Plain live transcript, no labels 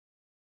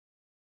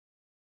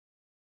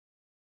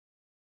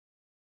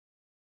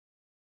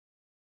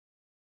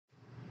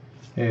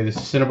Hey, this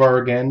is Cinnabar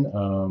again.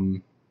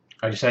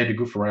 I decided to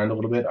goof around a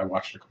little bit. I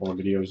watched a couple of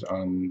videos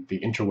on the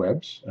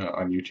interwebs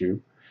on YouTube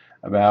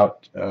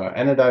about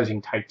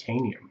anodizing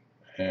titanium,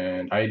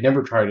 and I had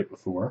never tried it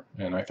before,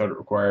 and I thought it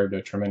required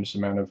a tremendous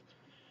amount of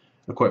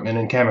equipment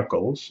and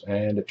chemicals,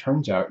 and it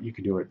turns out you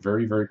could do it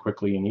very, very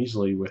quickly and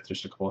easily with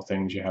just a couple of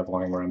things you have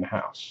lying around the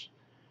house.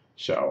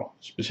 So,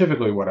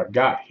 specifically what I've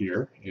got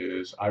here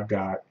is I've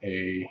got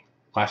a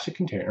plastic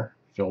container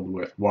filled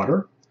with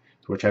water,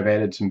 to which I've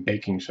added some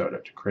baking soda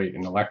to create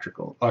an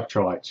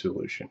electrolyte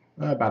solution,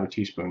 about a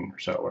teaspoon or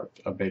so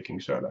of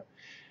baking soda.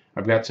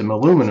 I've got some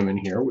aluminum in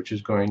here, which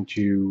is going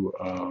to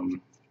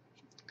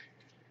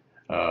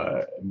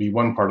be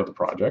one part of the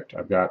project.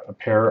 I've got a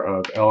pair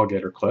of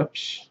alligator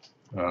clips,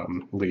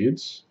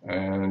 leads,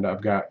 and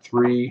I've got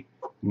three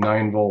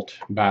 9-volt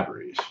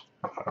batteries,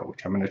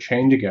 which I'm going to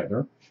chain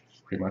together,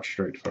 pretty much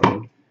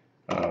straightforward,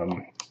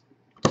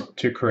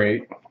 to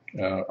create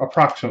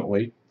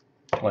approximately,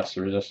 less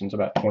the resistance,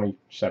 about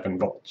 27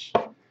 volts.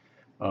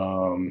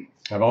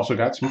 I've also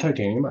got some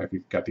titanium. I've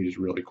got these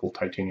really cool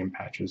titanium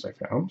patches I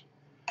found.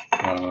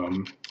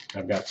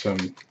 I've got some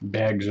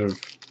bags of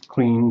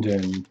cleaned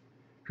and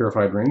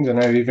purified rings, and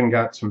I've even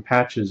got some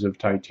patches of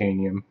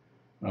titanium,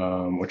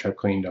 which I've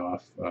cleaned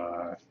off,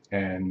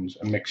 and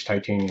a mixed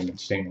titanium and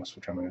stainless,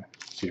 which I'm going to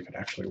see if it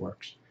actually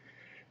works.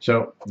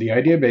 So the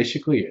idea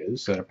basically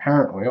is that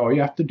apparently all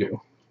you have to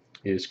do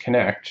is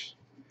connect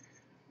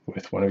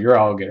with one of your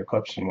alligator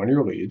clips and one of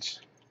your leads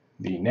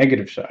the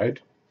negative side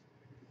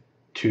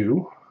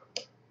to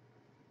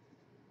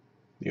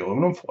the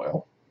aluminum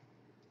foil.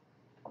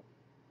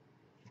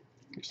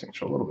 These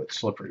things are a little bit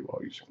slippery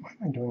while using. Why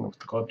am I doing it with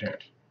the gloved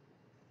hand?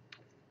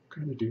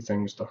 Got to do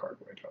things the hard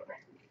way, don't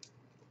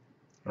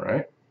I? All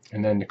right,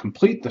 and then to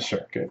complete the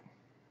circuit,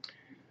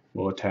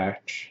 we'll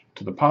attach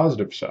to the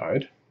positive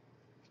side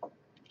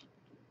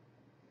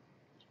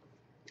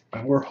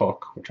our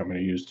hook, which I'm going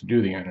to use to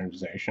do the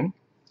anodization,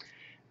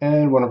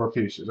 and one of our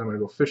pieces. I'm going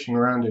to go fishing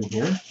around in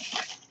here,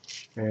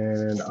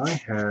 and I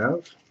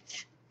have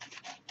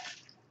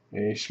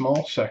a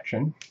small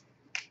section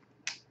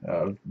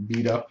of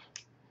beat up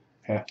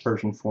half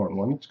Persian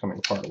 4-in-1. It's coming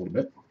apart a little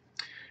bit,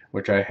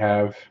 which I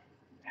have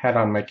had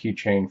on my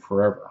keychain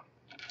forever.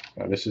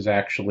 Now, this is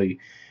actually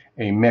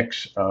a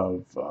mix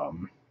of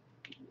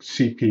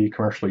CP,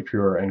 commercially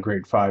pure, and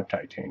grade 5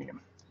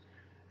 titanium.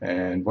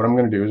 And what I'm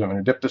going to do is I'm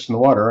going to dip this in the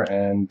water,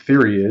 and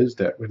theory is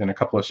that within a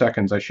couple of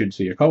seconds I should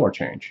see a color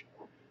change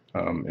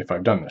if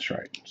I've done this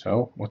right.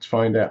 So let's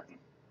find out.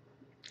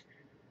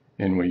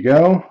 In we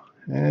go,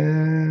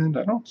 and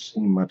I don't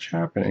see much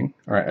happening.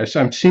 Alright,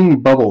 I'm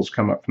seeing bubbles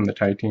come up from the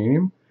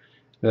titanium.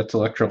 That's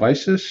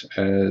electrolysis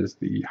as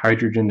the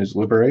hydrogen is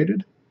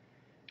liberated,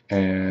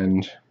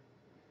 and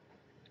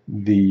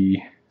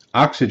the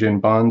oxygen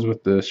bonds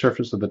with the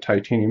surface of the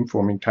titanium,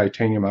 forming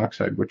titanium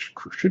oxide, which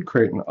should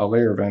create a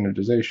layer of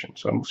anodization.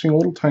 So I'm seeing a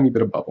little tiny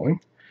bit of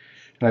bubbling,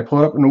 and I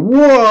pull it up, and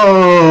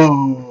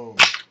whoa!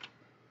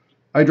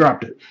 I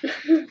dropped it.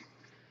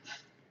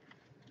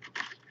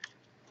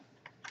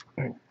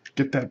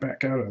 Get that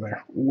back out of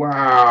there.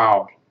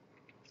 Wow!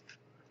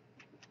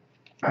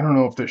 I don't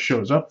know if this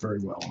shows up very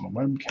well on the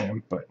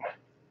webcam, but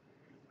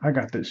I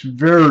got this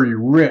very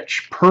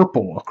rich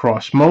purple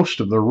across most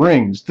of the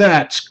rings.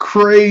 That's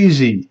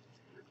crazy!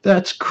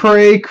 That's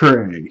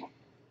cray-cray.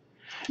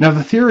 Now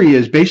the theory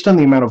is, based on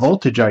the amount of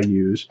voltage I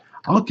use,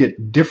 I'll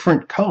get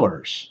different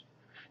colors.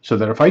 So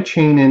that if I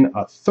chain in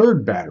a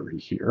third battery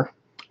here,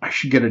 I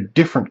should get a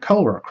different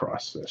color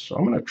across this. So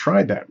I'm going to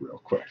try that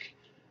real quick.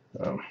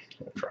 I'm going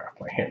to dry off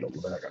my hand a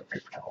little bit. I got a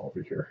paper towel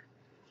over here.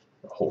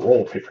 A whole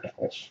roll of paper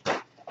towels.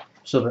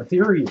 So the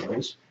theory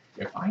is,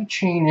 if I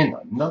chain in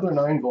another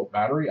 9-volt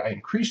battery, I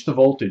increase the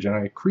voltage and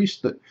I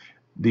increase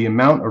the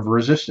amount of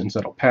resistance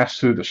that'll pass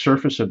through the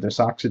surface of this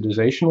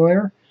oxidization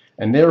layer,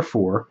 and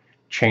therefore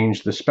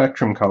change the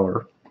spectrum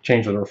color,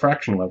 change the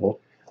refraction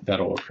level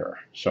that'll occur.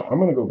 So I'm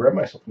going to go grab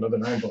myself another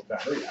 9-volt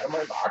battery out of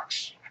my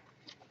box.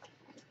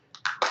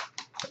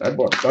 I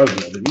bought a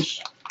dozen of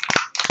these.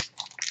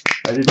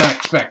 I did not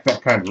expect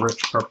that kind of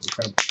rich purple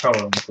kind of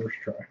color on the first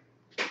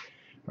try.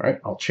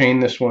 Alright, I'll chain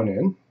this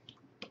one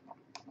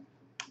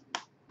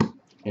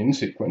in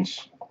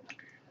sequence.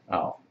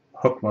 I'll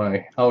hook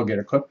my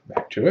alligator clip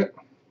back to it.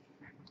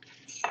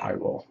 I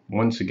will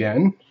once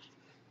again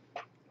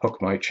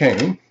hook my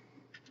chain,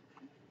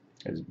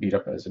 as beat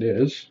up as it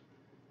is,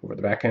 over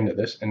the back end of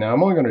this, and now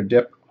I'm only going to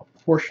dip a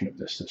portion of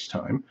this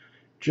time,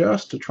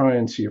 just to try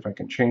and see if I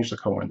can change the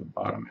color on the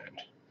bottom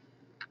end.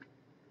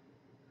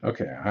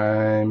 Okay,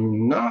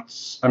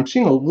 I'm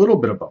seeing a little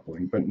bit of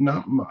bubbling, but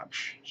not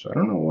much, so I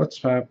don't know what's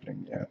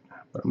happening yet,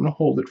 but I'm going to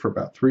hold it for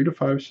about 3 to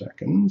 5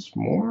 seconds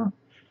more.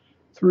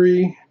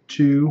 3,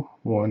 2,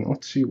 1.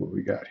 Let's see what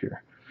we got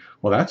here.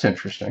 Well, that's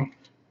interesting.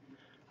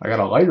 I got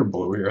a lighter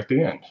blue here at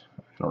the end.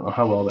 I don't know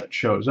how well that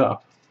shows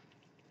up,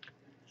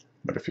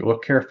 but if you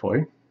look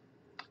carefully,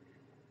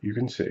 you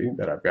can see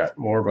that I've got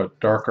more of a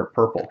darker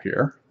purple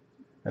here,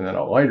 and then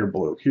a lighter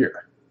blue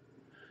here.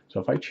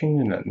 So if I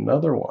chain in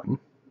another one,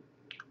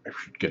 I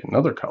should get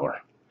another color.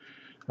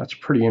 That's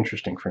pretty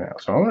interesting for now.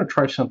 So I'm going to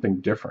try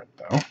something different,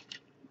 though,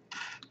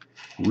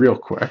 real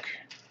quick,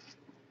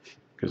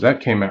 because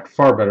that came out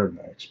far better than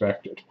I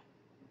expected.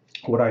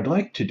 What I'd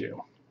like to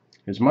do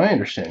is, my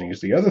understanding is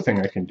the other thing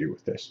I can do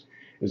with this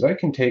is I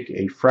can take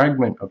a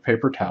fragment of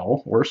paper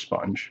towel or a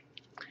sponge,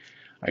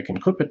 I can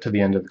clip it to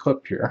the end of the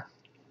clip here,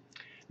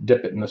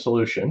 dip it in the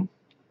solution,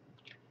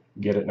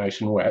 get it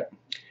nice and wet,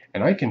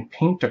 and I can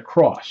paint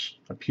across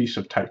a piece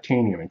of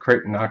titanium and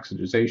create an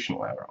oxidization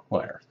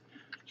layer.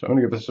 So I'm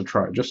going to give this a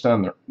try just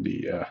on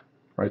the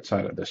right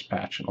side of this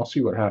patch, and I'll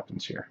see what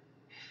happens here.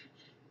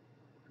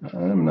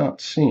 I'm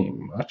not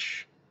seeing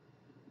much.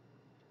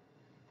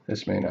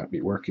 This may not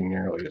be working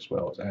nearly as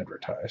well as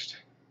advertised.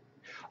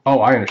 Oh,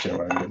 I understand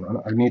what I'm doing.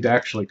 I need to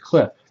actually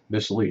clip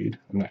this lead.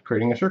 I'm not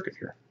creating a circuit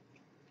here.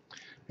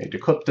 I need to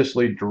clip this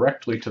lead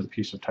directly to the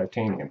piece of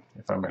titanium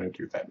if I'm going to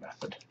do that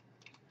method.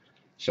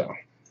 So,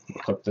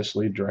 we'll clip this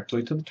lead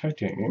directly to the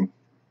titanium.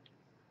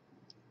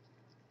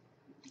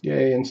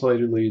 Yay,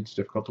 insulated leads,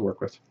 difficult to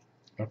work with.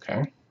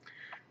 Okay.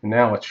 And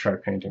now let's try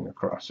painting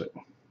across it.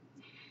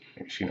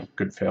 You see,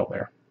 good fail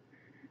there.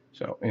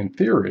 So, in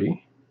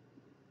theory,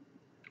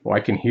 well,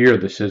 I can hear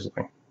the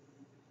sizzling.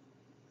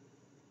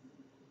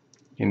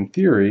 In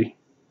theory,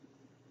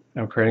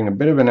 I'm creating a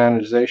bit of an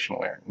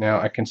anodization layer. Now,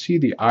 I can see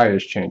the eye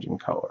is changing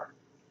color.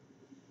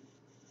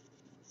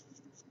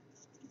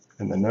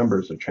 And the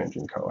numbers are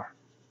changing color.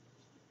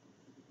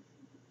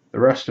 The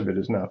rest of it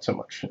is not so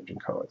much changing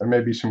color. There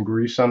may be some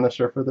grease on the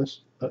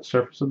surface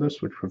of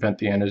this, which prevent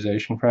the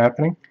anodization from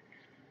happening.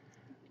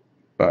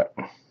 But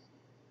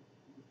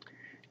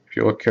if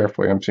you look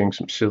carefully, I'm seeing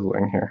some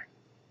sizzling here.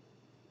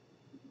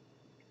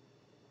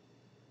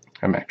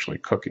 I'm actually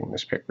cooking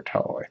this paper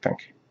towel, I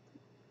think.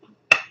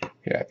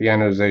 Yeah, the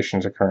anodization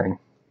is occurring.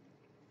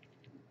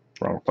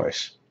 Wrong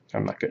place.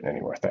 I'm not getting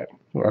anywhere with that.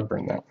 Ooh, I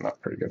burned that one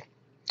up pretty good.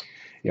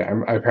 Yeah,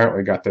 I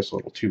apparently got this a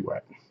little too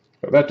wet.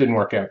 But that didn't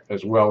work out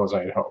as well as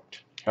I had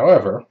hoped.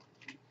 However,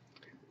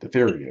 the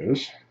theory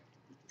is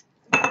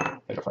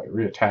that if I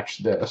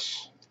reattach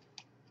this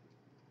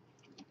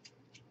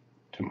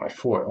to my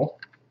foil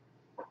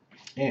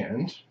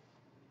and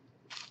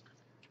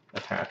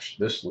attach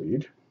this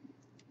lead,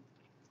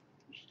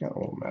 which got a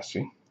little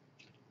messy,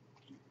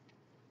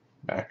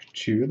 back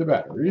to the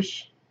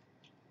batteries,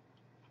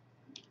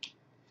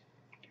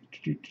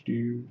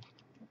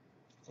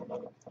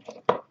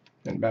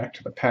 and back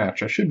to the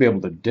patch, I should be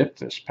able to dip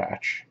this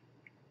patch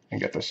and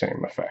get the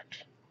same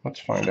effect. Let's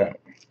find out.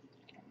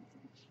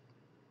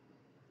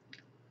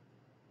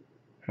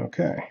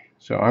 Okay,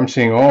 so I'm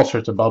seeing all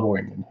sorts of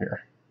bubbling in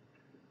here.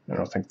 I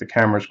don't think the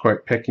camera's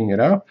quite picking it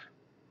up,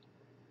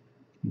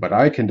 but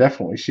I can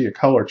definitely see a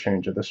color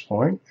change at this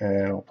point,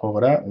 and I'll pull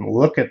it out, and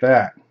look at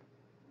that.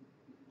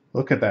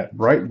 Look at that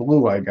bright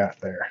blue I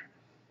got there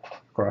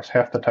across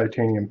half the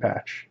titanium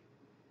patch.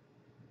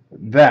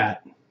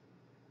 That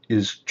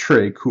is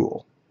très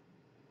cool.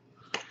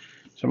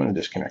 So I'm going to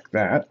disconnect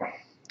that,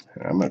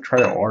 and I'm going to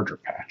try a larger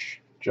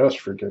patch, just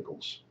for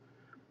giggles.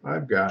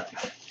 I've got,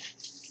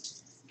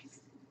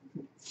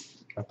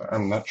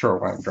 I'm not sure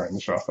why I'm drying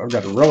this off. I've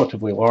got a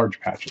relatively large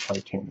patch of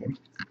titanium.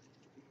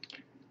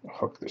 I'll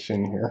hook this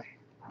in here.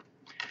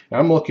 Now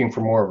I'm looking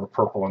for more of a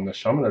purple on this,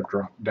 so I'm going to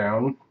drop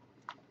down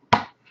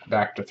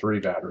back to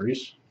 3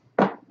 batteries.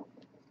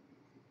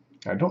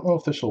 I don't know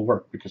if this will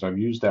work because I've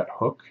used that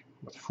hook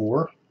with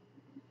 4.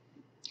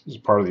 This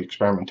is part of the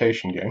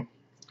experimentation game.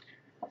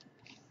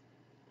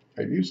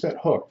 I've used that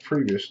hook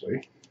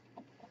previously.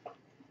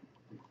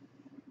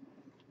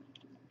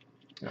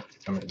 I'm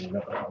going to need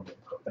another one to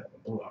put that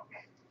one up.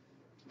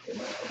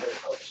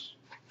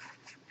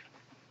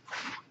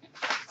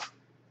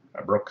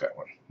 I broke that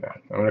one. Now,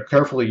 I'm going to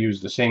carefully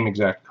use the same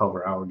exact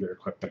color alligator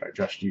clip that I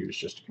just used,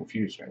 just to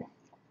confuse me.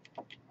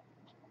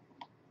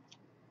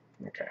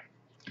 Okay.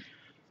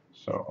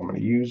 So I'm going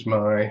to use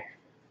my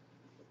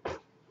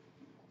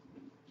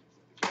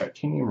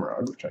titanium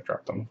rod, which I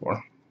dropped on the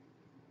floor.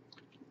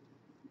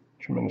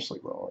 Tremendously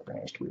well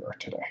organized we are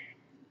today.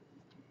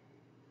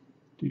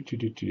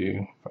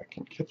 If I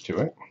can get to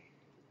it.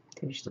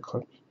 There's the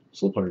clip.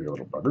 Slippery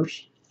little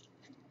buggers.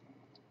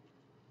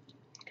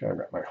 Okay, I've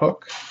got my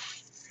hook.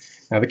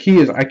 Now the key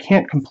is I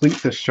can't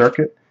complete this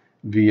circuit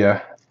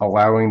via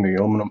allowing the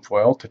aluminum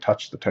foil to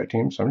touch the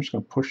titanium, so I'm just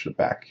going to push it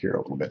back here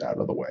a little bit out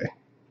of the way.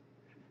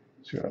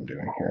 See what I'm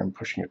doing here? I'm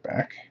pushing it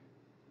back.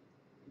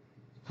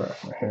 Grab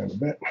my hand a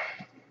bit.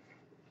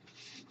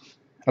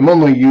 I'm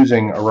only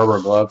using a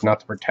rubber glove not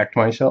to protect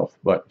myself,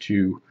 but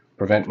to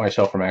prevent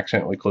myself from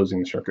accidentally closing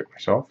the circuit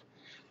myself.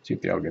 See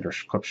if the alligator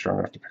clip's strong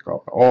enough to pick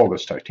up all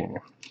this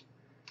titanium.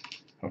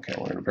 Okay,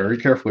 we're going to very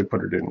carefully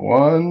put it in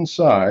one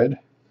side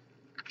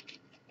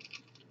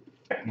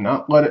and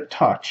not let it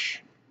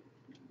touch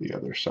the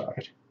other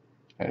side.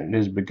 And it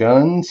has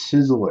begun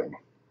sizzling.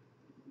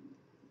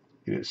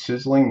 It is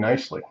sizzling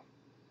nicely.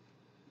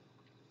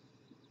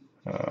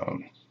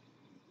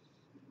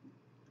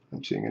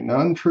 I'm seeing a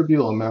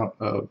non-trivial amount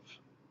of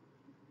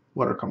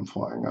water come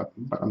flying up,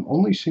 but I'm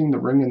only seeing the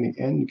ring in the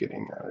end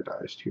getting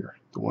anodized here,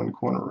 the one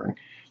corner ring.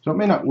 So it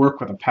may not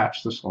work with a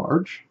patch this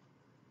large,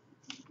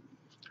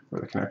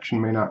 where the connection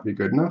may not be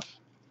good enough.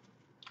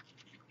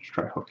 Let's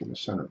try hooking the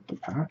center of the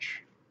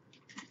patch.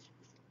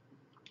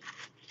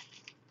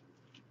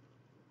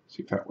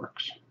 See if that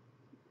works.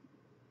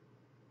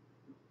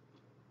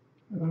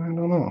 I don't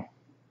know.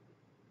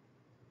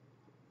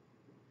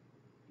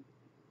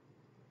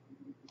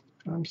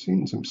 I'm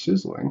seeing some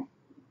sizzling.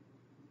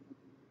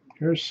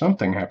 There's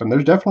something happening.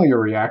 There's definitely a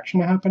reaction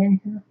happening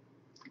here.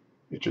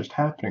 It's just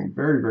happening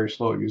very, very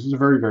slowly. This is a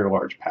very, very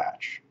large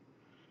patch.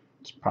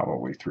 It's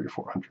probably 300 or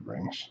 400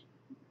 rings.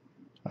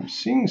 I'm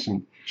seeing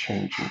some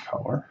change in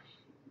color.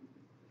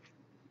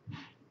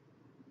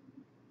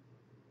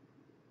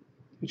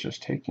 It's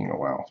just taking a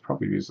while. It's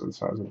probably because of the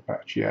size of the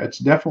patch. Yeah, it's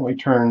definitely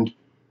turned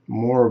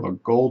more of a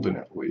golden,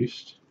 at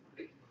least.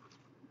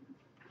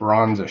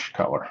 Bronzish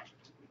color.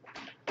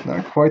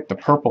 Not quite the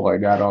purple I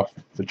got off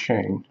the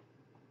chain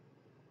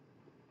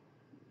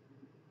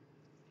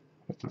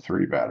with the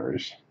 3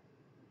 batteries.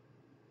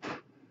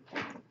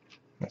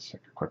 Let's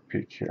take a quick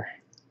peek here.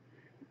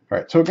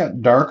 Alright, so it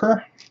got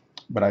darker,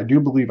 but I do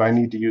believe I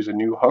need to use a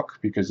new hook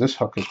because this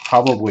hook is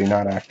probably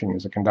not acting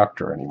as a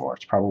conductor anymore.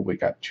 It's probably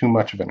got too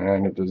much of an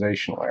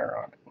anodization layer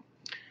on it.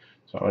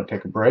 So I'm going to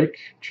take a break,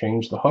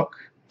 change the hook,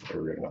 get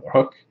another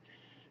hook,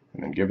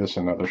 and then give this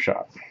another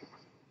shot.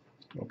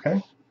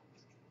 Okay?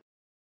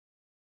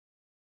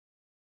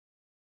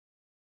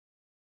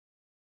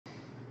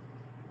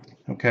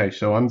 Okay,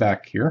 so I'm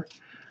back here.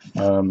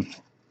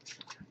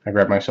 I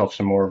grabbed myself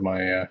some more of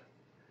my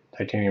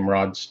titanium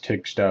rods,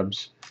 TIG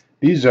stubs.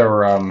 These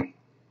are,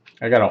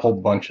 I got a whole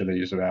bunch of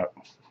these, about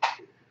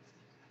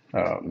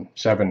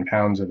 7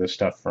 pounds of this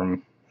stuff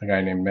from a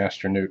guy named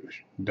Master Newt,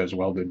 who does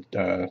welded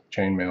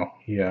chainmail.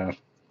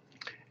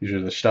 These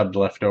are the stubs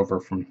left over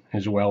from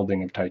his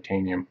welding of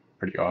titanium.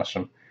 Pretty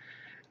awesome.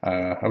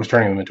 I was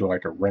turning them into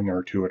like a ring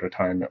or 2 at a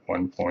time at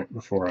one point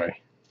before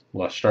I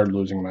started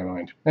losing my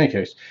mind. In any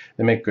case,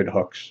 they make good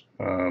hooks.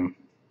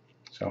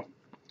 So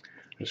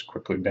just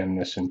quickly bend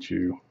this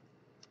into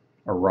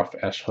a rough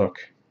S hook.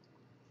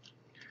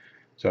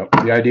 So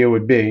the idea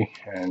would be,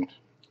 and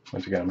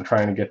once again, I'm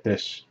trying to get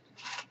this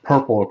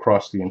purple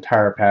across the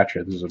entire patch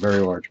here. This is a very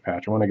large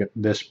patch. I want to get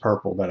this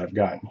purple that I've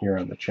gotten here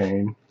on the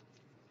chain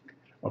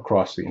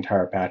across the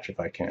entire patch if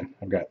I can.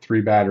 I've got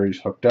 3 batteries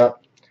hooked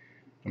up.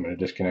 I'm going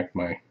to disconnect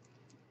my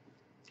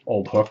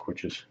old hook,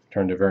 which has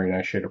turned a very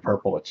nice shade of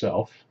purple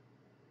itself.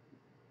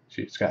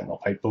 See, it's gotten a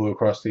light blue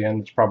across the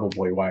end. It's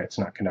probably why it's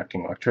not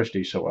conducting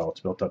electricity so well. It's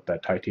built up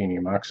that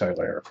titanium oxide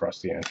layer across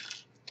the end.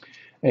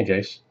 In any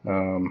case,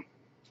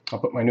 I'll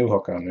put my new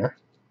hook on there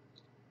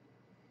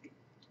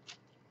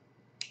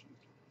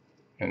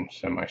and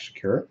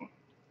semi-secure it.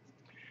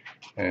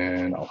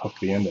 And I'll hook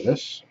the end of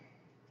this.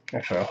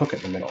 Actually, I'll hook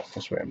it in the middle.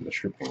 This way I'm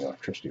distributing the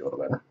electricity a little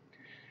better.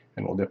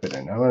 And we'll dip it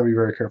in. Now, I'm going to be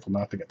very careful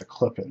not to get the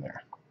clip in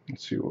there.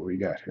 Let's see what we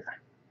got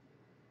here.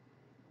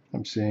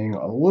 I'm seeing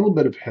a little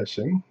bit of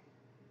hissing.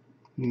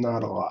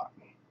 Not a lot.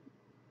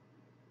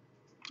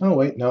 Oh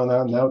wait, no,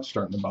 now it's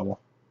starting to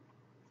bubble.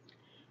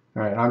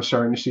 Alright, I'm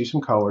starting to see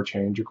some color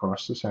change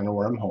across the center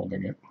where I'm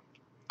holding it.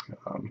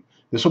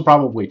 This will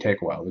probably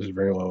take a while. This is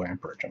very low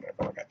amperage. I've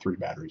only got 3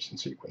 batteries in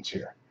sequence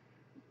here.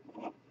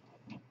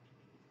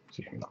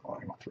 See, I'm not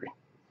lying, 3.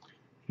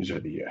 These are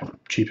the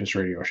cheapest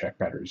Radio Shack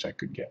batteries I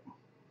could get.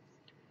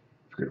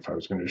 Figured if I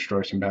was going to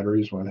destroy some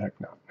batteries, why the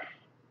heck not?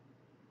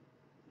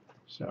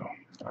 So,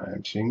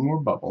 I'm seeing more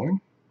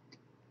bubbling.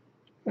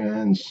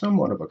 And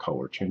somewhat of a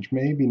color change,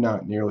 maybe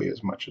not nearly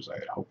as much as I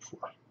had hoped for.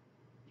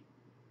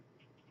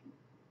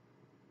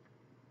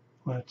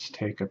 Let's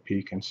take a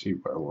peek and see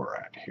where we're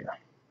at here.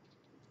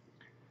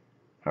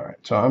 Alright,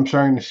 so I'm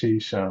starting to see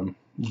some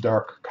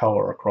dark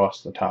color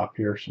across the top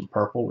here, some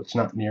purple. It's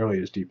not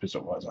nearly as deep as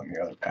it was on the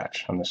other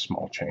patch, on this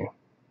small chain.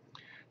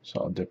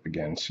 So I'll dip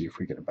again and see if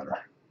we get a better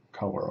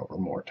color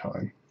over more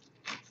time.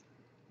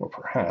 Or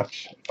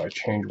perhaps, if I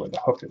change where the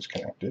hook is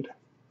connected,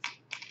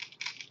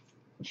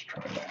 let's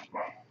try that.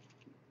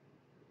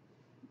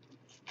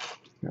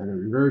 Now, I'm going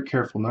to be very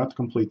careful not to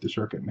complete the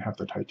circuit and have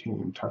the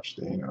titanium touch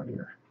the anode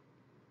here.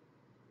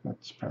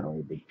 That's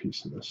apparently a big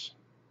piece of this.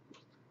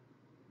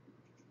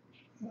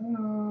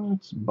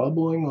 It's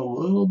bubbling a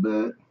little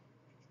bit.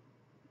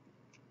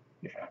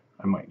 Yeah,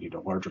 I might need a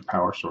larger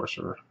power source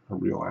or a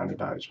real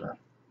anodizer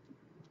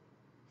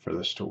for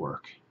this to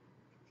work.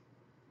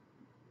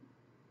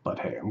 But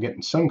hey, I'm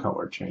getting some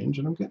color change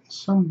and I'm getting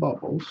some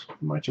bubbles.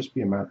 It might just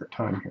be a matter of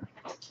time here.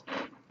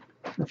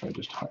 Or if I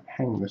just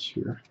hang this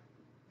here,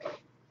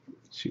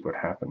 see what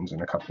happens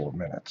in a couple of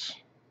minutes.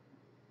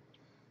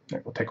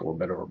 Right, we'll take a little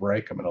bit of a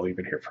break. I'm going to leave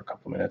it here for a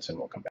couple of minutes and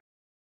we'll come back.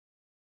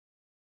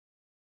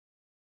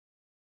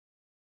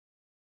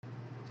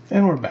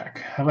 And we're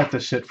back. I let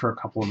this sit for a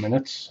couple of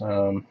minutes.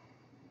 Part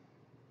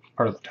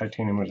of the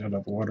titanium was out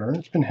of water and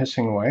it's been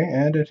hissing away,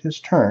 and it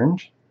has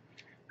turned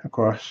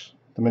across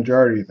the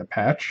majority of the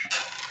patch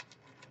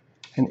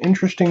an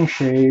interesting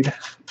shade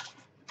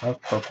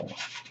of purple.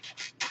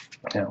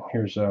 Now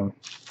here's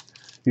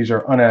these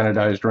are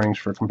unanodized rings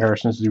for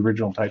comparisons to the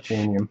original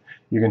titanium.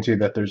 You can see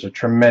that there's a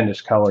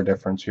tremendous color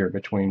difference here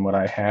between what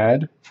I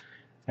had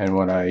and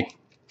what I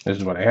This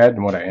is what I had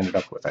and what I ended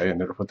up with. I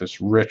ended up with this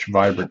rich,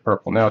 vibrant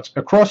purple. Now, it's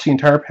across the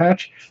entire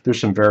patch.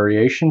 There's some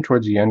variation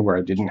towards the end where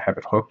I didn't have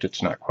it hooked.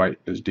 It's not quite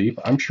as deep.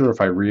 I'm sure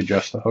if I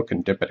readjust the hook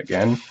and dip it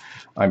again,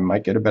 I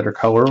might get a better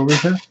color over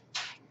here.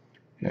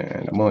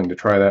 And I'm willing to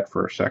try that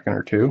for a second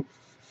or two,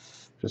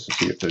 just to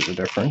see if there's a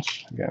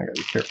difference. Again, I got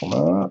to be careful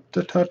not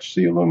to touch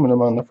the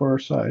aluminum on the far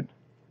side.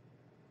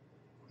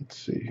 Let's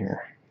see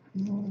here.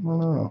 I don't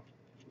know.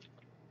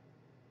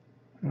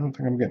 I don't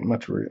think I'm getting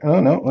much. Oh,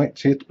 no, wait,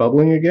 see, it's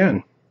bubbling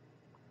again.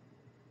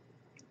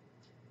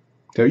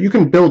 So you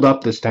can build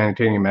up this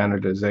titanium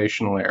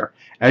anodization layer.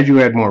 As you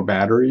add more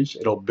batteries,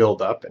 it'll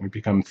build up and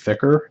become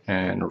thicker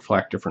and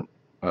reflect different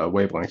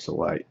wavelengths of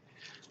light.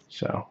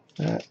 So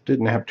that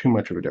didn't have too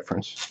much of a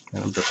difference.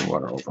 And I'm dripping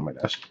water over my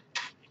desk.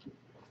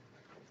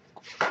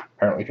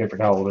 Apparently paper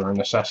towels are a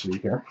necessity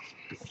here.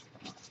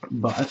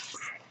 But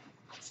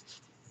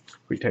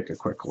if we take a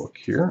quick look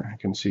here, I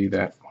can see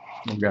that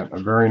I've got a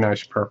very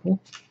nice purple.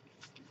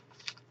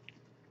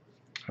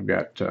 I've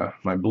got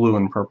my blue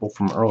and purple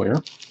from earlier.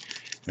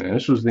 And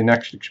this was the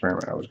next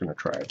experiment I was going to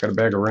try. I've got a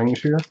bag of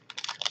rings here.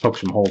 Poke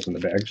some holes in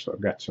the bag, so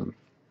I've got some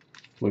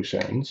loose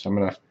ends. I'm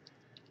going to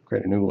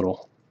create a new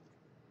little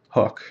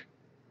hook.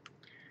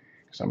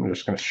 So I'm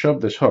just going to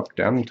shove this hook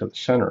down into the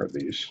center of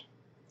these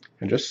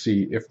and just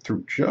see if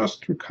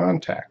just through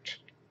contact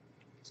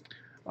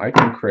I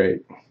can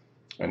create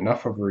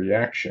enough of a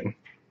reaction.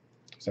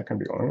 Is that going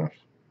to be long enough?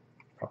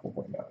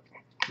 Probably not.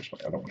 Here's my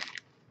other one.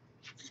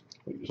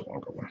 We'll use a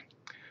longer one.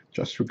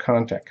 Just through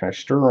contact, can I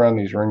stir around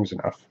these rings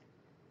enough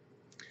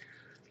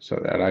so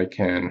that I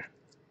can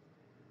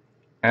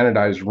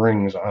anodize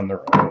rings on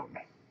their own?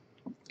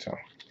 So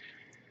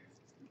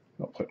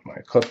I'll put my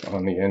clip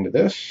on the end of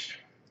this.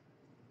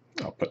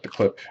 I'll put the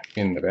clip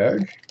in the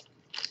bag.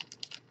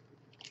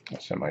 I'll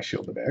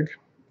semi-seal the bag.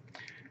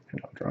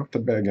 And I'll drop the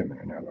bag in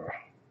there. Now the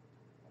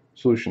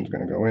solution's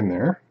going to go in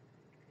there.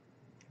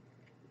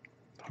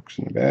 Hooks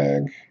in the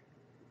bag.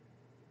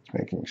 It's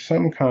making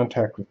some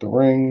contact with the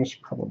rings.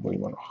 Probably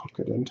want to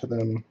hook it into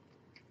them.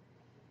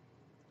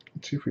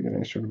 Let's see if we get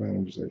any sort of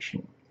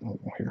anodization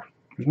here.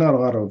 There's not a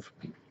lot of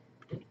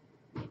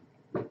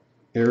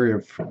area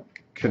of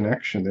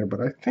connection there, but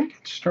I think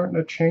it's starting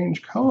to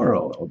change color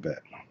a little bit.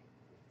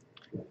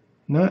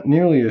 Not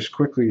nearly as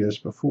quickly as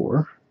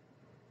before.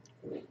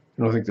 I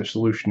don't think the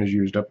solution is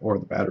used up or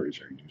the batteries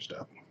are used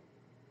up.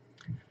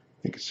 I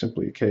think it's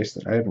simply a case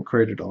that I haven't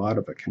created a lot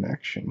of a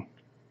connection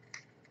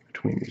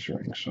between these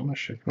rings. So I'm going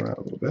to shake them around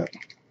a little bit.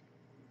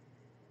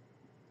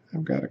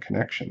 I've got a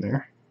connection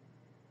there.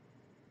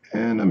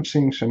 And I'm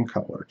seeing some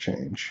color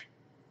change.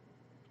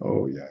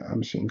 Oh yeah,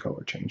 I'm seeing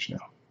color change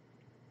now.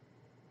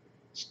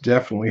 It's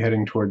definitely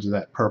heading towards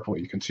that purple.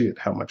 You can see it,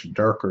 how much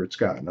darker it's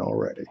gotten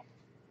already.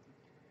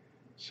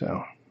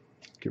 So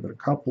give it a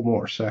couple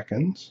more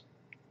seconds.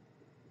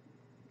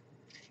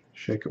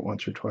 Shake it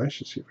once or twice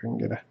to see if we can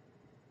get a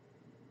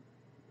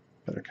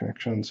better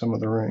connection on some of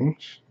the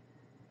rings.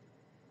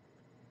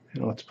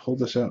 And let's pull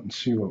this out and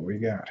see what we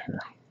got here.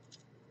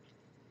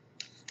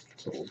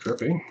 It's a little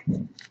drippy.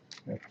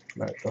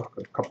 Match off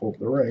a couple of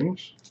the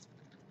rings.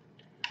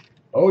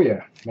 Oh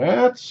yeah,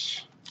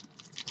 that's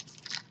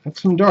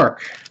some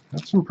dark.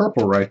 That's some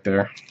purple right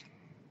there.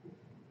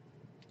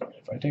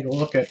 If I take a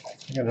look at,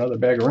 I got another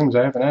bag of rings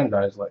I haven't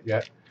anodized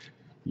yet.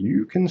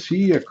 You can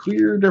see a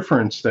clear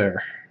difference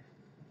there.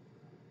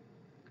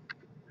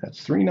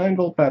 That's 3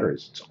 9-volt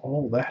batteries. It's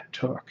all that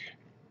took.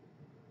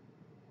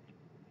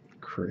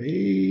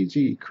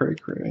 Crazy, cray.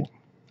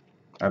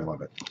 I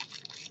love it.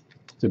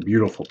 It's a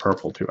beautiful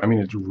purple too. I mean,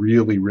 it's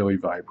really, really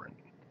vibrant.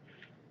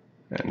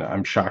 And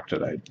I'm shocked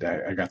that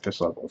I got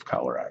this level of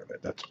color out of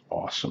it. That's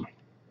awesome.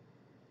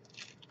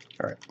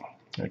 All right, I'm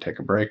going to take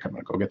a break. I'm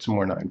going to go get some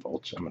more 9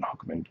 volts. I'm going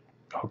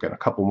to hook in a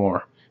couple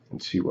more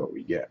and see what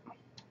we get.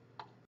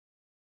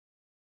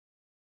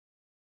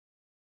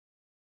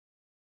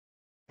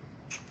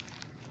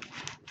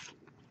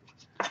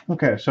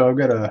 Okay, so I've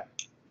got a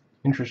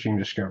interesting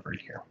discovery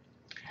here.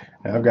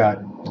 Now I've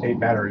got 8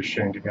 batteries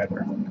chained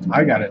together.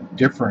 I got a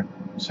different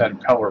set of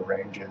color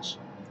ranges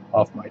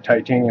off my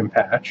titanium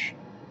patch.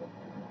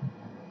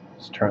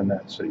 Let's turn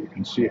that so you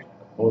can see it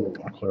a little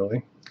more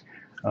clearly.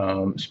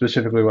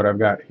 Specifically what I've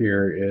got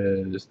here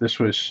is, this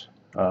was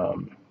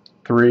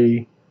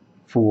 3,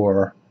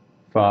 4,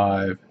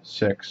 5,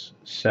 6,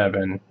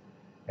 7,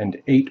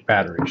 and 8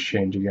 batteries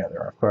chained together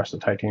across the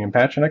titanium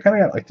patch, and I kind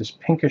of got like this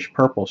pinkish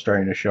purple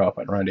starting to show up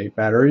on around 8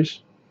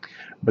 batteries,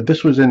 but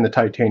this was in the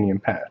titanium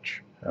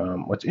patch.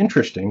 What's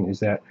interesting is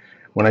that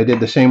when I did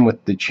the same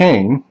with the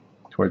chain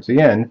towards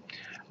the end,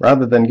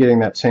 rather than getting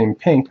that same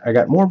pink, I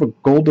got more of a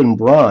golden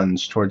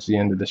bronze towards the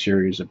end of the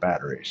series of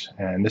batteries,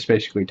 and this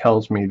basically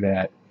tells me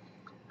that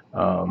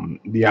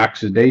the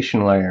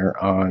oxidation layer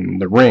on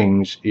the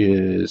rings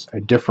is a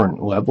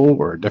different level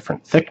or a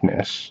different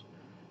thickness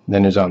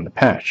than is on the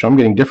patch. So I'm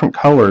getting different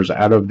colors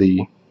out of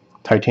the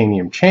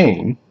titanium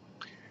chain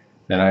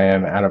than I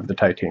am out of the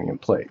titanium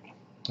plate.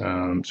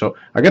 So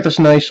I got this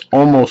nice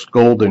almost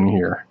golden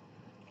here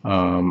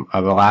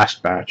of the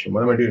last batch. And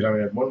what I'm going to do is I'm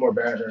going to have one more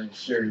battery in the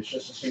series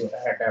just to see what the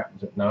heck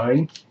happens at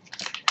 9.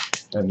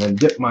 And then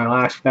dip my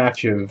last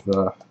batch of,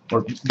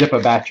 or dip a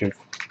batch of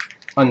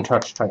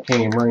untouched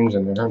titanium rings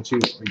in there and see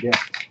what we get.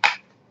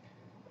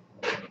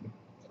 That'll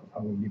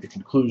probably be the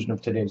conclusion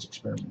of today's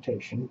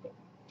experimentation. But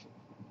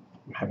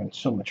I'm having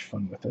so much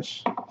fun with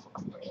this.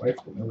 My wife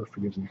will never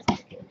forgive me for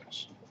doing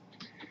this.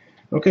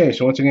 Okay,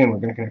 so once again, we're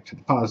going to connect to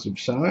the positive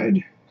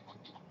side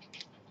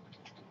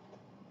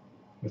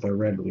with our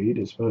red lead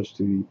as opposed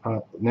to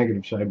the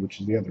negative side,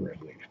 which is the other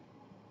red lead.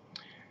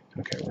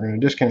 Okay, we're going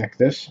to disconnect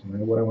this.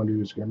 And what I want to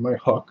do is grab my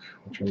hook,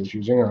 which I was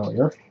using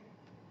earlier,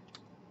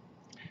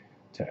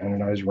 to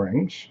anodize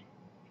rings.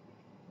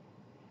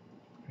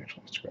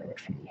 Actually, let's grab it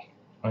from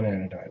the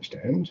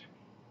unanodized end.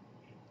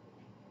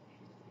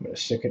 I'm going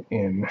to stick it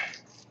in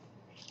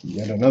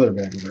yet another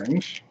bag of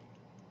rings.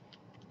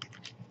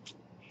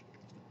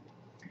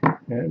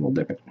 And we'll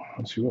dip it.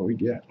 Let's see what we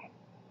get.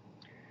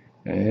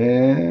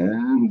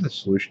 And the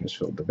solution has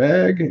filled the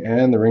bag,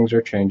 and the rings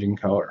are changing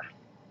color.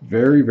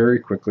 Very, very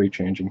quickly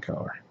changing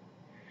color.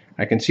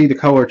 I can see the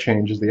color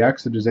change as the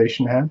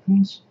oxidization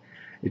happens.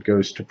 It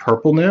goes to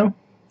purple now.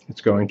 It's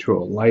going to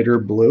a lighter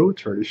blue.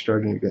 It's already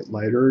starting to get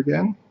lighter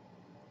again.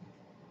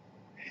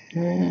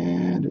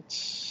 And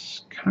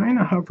it's kind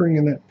of hovering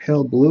in that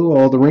pale blue.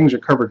 All the rings are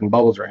covered in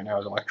bubbles right now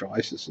as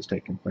electrolysis is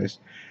taking place.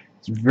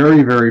 It's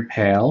very, very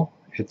pale.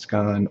 It's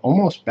gone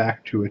almost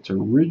back to its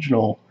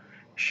original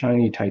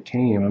shiny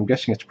titanium. I'm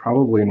guessing it's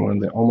probably in one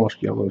of the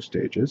almost yellow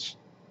stages.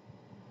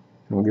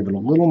 And we'll give it a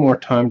little more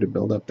time to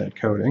build up that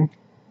coating.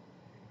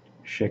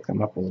 Shake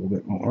them up a little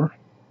bit more.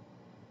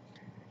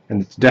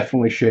 And it's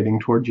definitely shading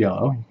towards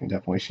yellow. You can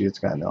definitely see it's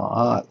gotten a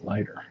lot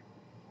lighter.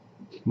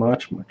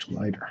 Much, much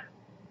lighter.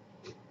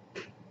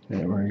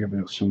 And we're going to give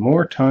it some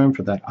more time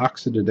for that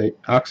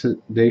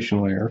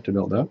oxidation layer to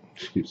build up.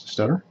 Excuse the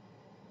stutter.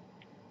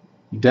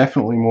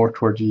 Definitely more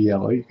towards the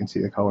yellow. You can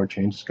see the color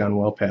change has gone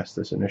well past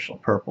this initial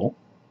purple.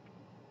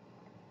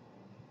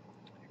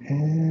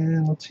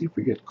 And let's see if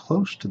we get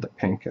close to the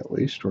pink at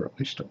least, or at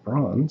least a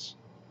bronze.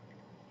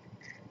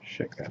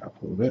 Shake that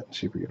up a little bit,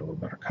 see if we get a little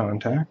better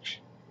contact.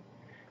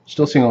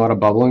 Still seeing a lot of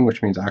bubbling,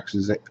 which means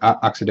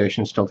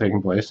oxidation is still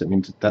taking place. It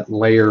means that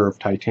layer of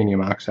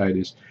titanium oxide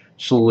is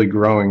slowly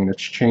growing, and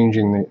it's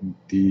changing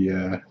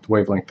the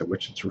wavelength at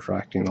which it's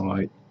refracting the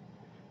light.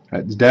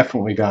 It's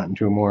definitely gotten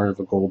to more of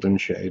a golden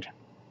shade.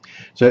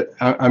 So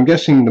I'm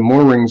guessing the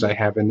more rings I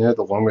have in there,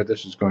 the longer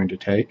this is going to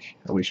take,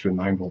 at least with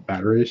 9-volt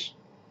batteries.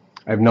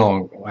 I have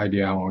no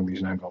idea how long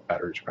these 9-volt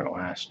batteries are going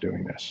to last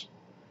doing this.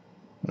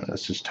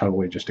 This is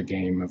totally just a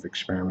game of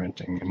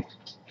experimenting and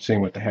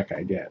seeing what the heck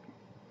I get.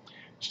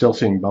 Still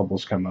seeing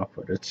bubbles come up,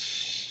 but it's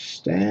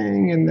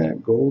staying in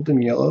that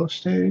golden yellow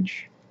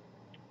stage.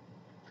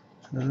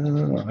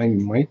 I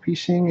might be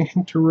seeing a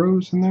hint of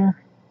rose in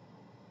there.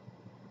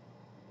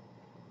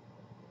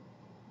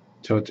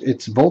 So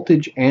it's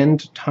voltage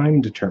and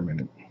time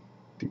determinant,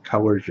 the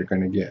colors you're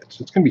going to get.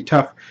 So it's going to be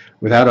tough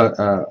without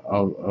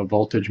a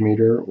voltage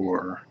meter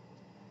or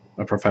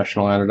a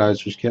professional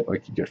anodizer's kit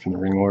like you get from the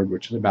Ring Lord,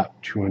 which is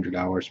about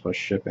 $200 plus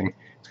shipping.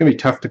 It's going to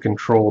be tough to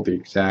control the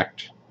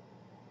exact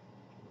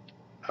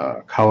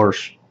color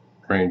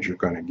range you're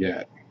going to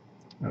get.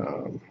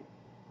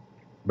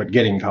 But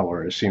getting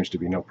color seems to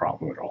be no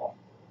problem at all.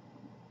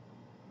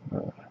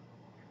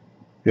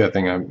 The other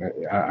thing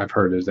I've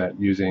heard is that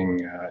using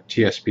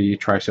TSP,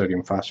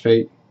 trisodium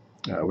phosphate,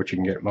 which you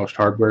can get at most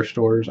hardware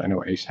stores. I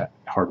know Ace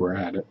Hardware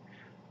had it.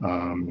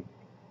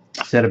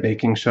 Instead of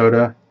baking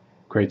soda,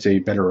 creates a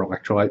better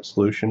electrolyte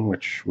solution,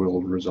 which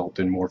will result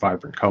in more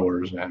vibrant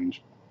colors and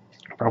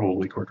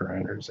probably quicker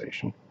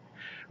anodization.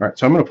 All right,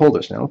 so I'm going to pull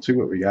this now. Let's see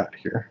what we got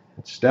here.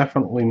 It's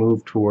definitely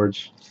moved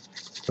towards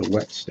the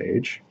wet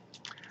stage,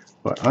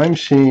 but I'm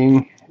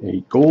seeing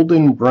a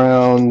golden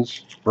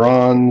bronze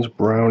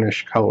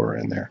brownish color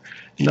in there.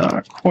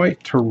 Not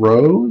quite to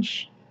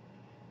rose.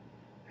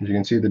 As you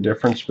can see the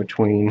difference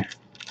between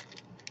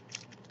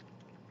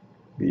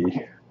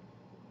the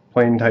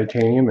plain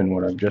titanium and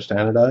what I've just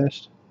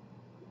anodized.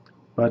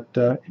 But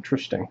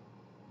interesting.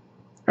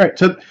 Alright,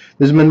 so this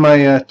has been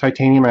my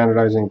titanium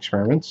anodizing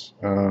experiments.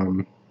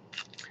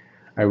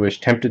 I was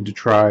tempted to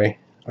try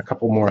a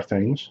couple more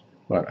things,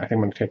 but I think I'm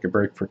going to take a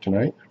break for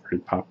tonight. I've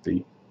already popped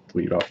the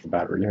lead off the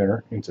battery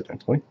there,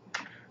 incidentally.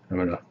 I'm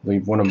going to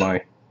leave one of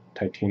my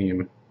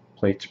titanium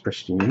plates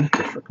pristine,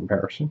 just for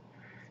comparison.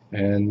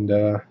 And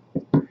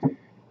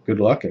good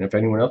luck, and if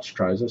anyone else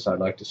tries this, I'd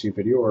like to see a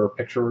video or a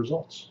picture of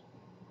results.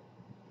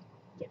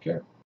 Take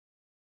care.